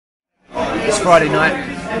It's Friday night,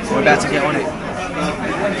 we're about to get on it.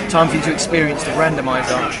 Time for you to experience the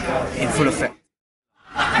randomiser in full effect.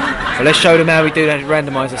 So let's show them how we do that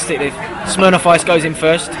randomiser. Stick this. Smirnoff Ice goes in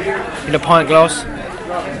first, in a pint glass.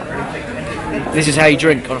 This is how you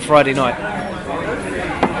drink on a Friday night.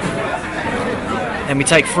 Then we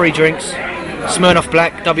take 3 drinks, Smirnoff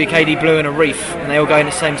Black, WKD Blue and a Reef, and they all go in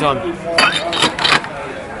at the same time.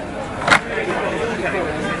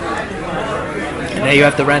 And there you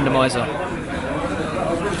have the randomiser.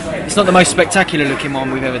 It's not the most spectacular looking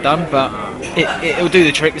one we've ever done, but it'll do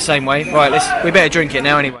the trick the same way. Right, we better drink it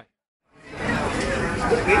now anyway.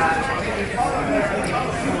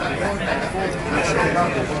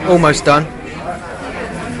 Almost done.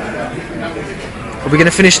 Are we going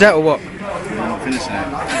to finish that or what? I'm not finishing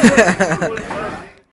it.